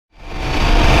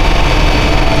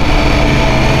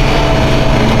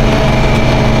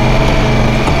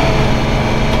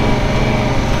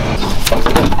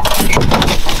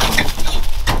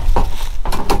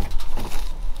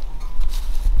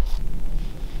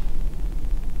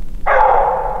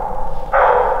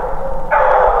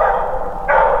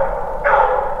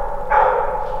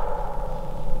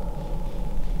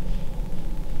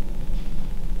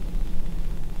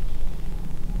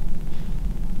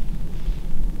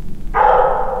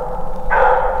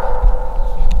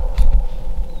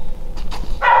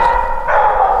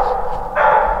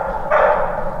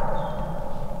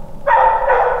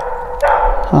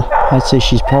I'd say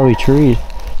she's probably treed.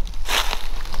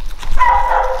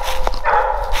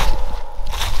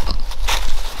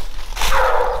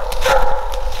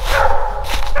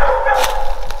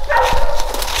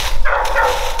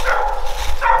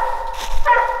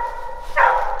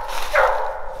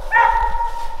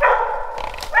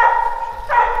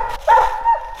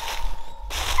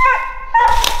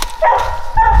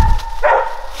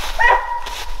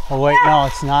 Oh wait, no,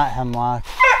 it's not hemlock.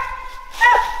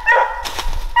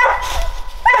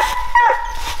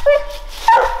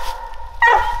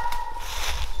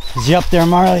 Is he up there,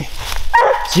 Marley?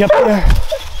 Is he up there?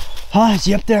 Huh? Is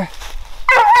he up there?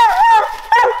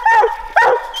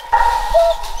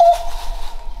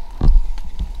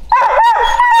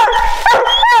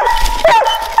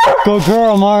 Go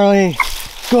girl, Marley.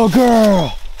 Go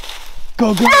girl.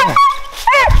 Go girl.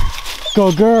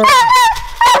 Go girl.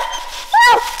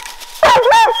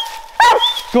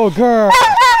 Go girl.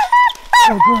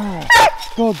 Go girl.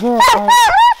 Go girl.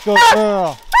 Go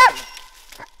girl.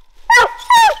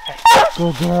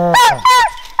 Go girl.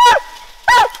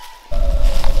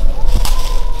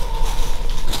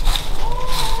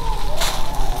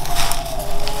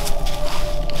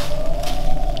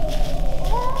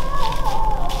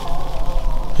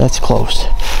 That's close.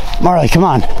 Marley, come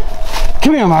on.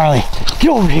 Come here, Marley. Get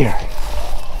over here.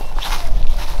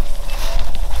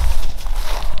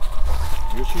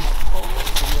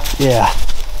 Yeah.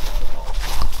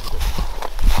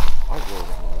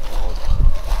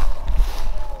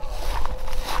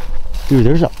 Dude,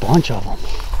 there's a bunch of them.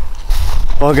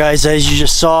 Well guys, as you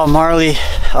just saw, Marley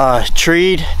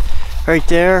treed right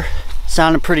there.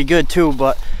 Sounded pretty good too,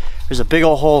 but there's a big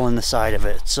old hole in the side of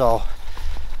it. So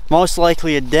most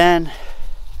likely a den.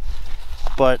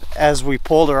 But as we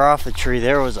pulled her off the tree,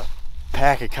 there was a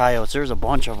pack of coyotes. There's a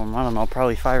bunch of them. I don't know,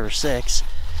 probably 5 or 6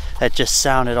 that just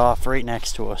sounded off right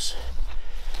next to us.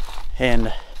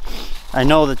 And I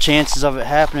know the chances of it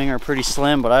happening are pretty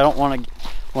slim, but I don't want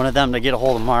one of them to get a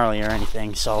hold of Marley or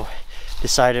anything, so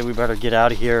decided we better get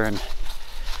out of here and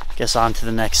guess on to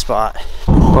the next spot.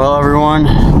 Well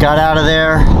everyone, got out of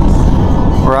there.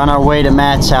 We're on our way to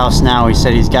Matt's house now. He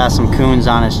said he's got some coons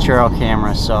on his trail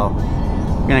camera, so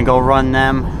we're gonna go run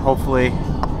them. Hopefully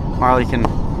Marley can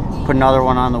put another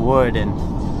one on the wood and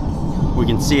we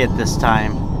can see it this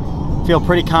time. Feel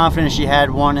pretty confident she had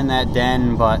one in that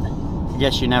den, but I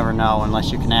guess you never know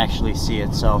unless you can actually see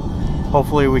it. So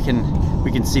hopefully we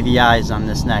can see the eyes on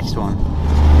this next one.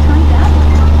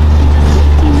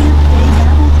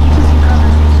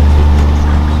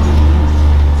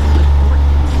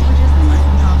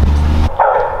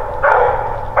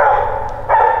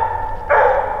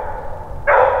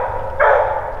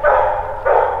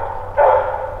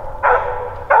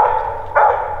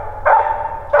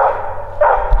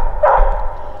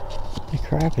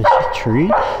 Crap, is she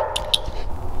treed?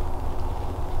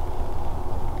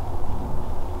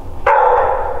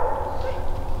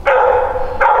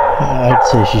 I'd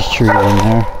say she's treed in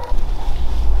there.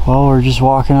 Well, we're just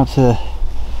walking up to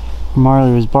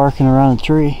Marley was barking around the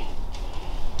tree.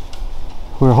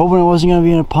 We were hoping it wasn't going to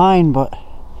be in a pine, but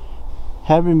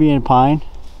happened to be in a pine.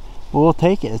 Well, we'll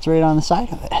take it. It's right on the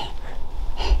side of it.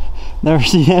 Never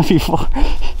seen that before.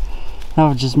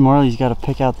 Now just Marley's got to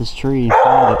pick out this tree and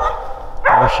find it.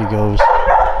 There she goes.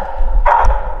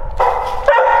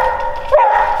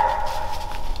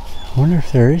 I wonder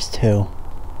if there is 2.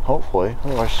 Hopefully.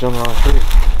 Otherwise she's on the wrong tree.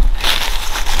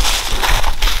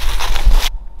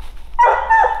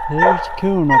 There's a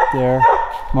coon up there.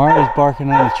 Marley's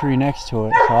barking on the tree next to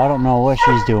it, so I don't know what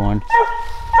she's doing.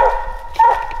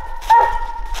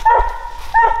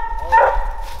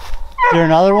 Is there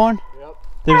another one? Yep.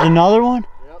 There's another one?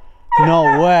 Yep.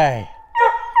 No way.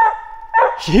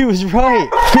 She was right.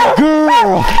 Good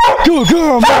girl. Good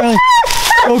girl, Marley.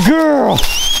 Good girl.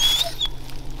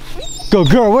 Good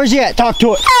girl. Where's he at? Talk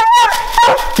to it.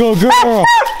 Good girl.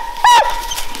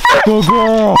 Good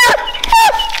girl.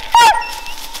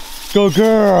 Good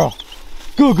girl.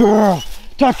 Good girl.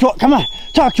 Talk to it. Come on.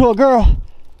 Talk to it, girl.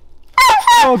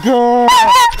 Good girl.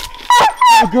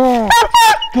 Good girl.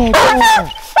 Good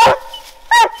girl.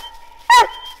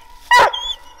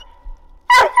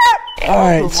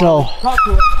 Alright, so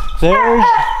there's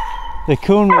the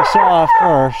coon we saw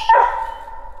first,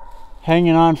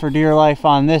 hanging on for dear life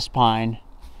on this pine.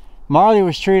 Marley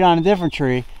was treed on a different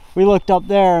tree. We looked up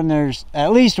there and there's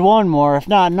at least one more, if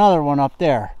not another one up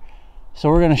there. So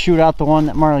we're going to shoot out the one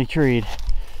that Marley treed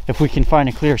if we can find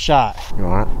a clear shot. You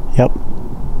want it? Yep.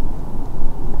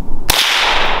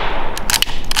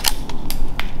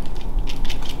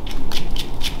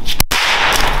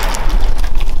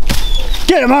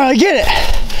 Get it, Marley, get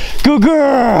it! Good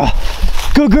girl!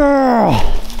 Good girl!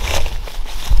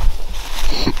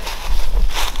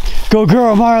 Go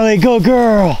girl, Marley, go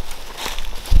girl.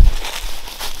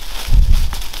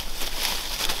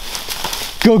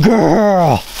 Go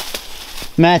girl.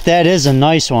 Matt, that is a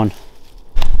nice one.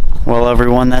 Well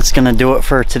everyone, that's gonna do it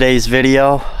for today's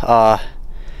video.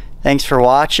 Thanks for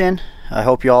watching. I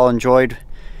hope you all enjoyed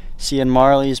seeing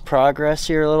Marley's progress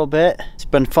here a little bit. It's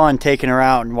been fun taking her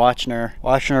out and watching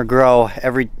her grow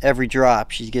every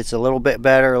drop. She gets a little bit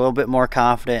better, a little bit more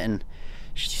confident, and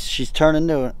she's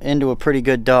turning into a pretty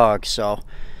good dog. So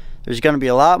there's going to be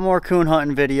a lot more coon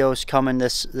hunting videos coming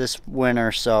this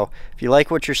winter. So if you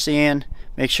like what you're seeing,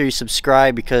 make sure you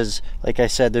subscribe, because like I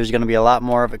said, there's going to be a lot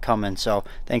more of it coming. So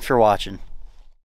thanks for watching.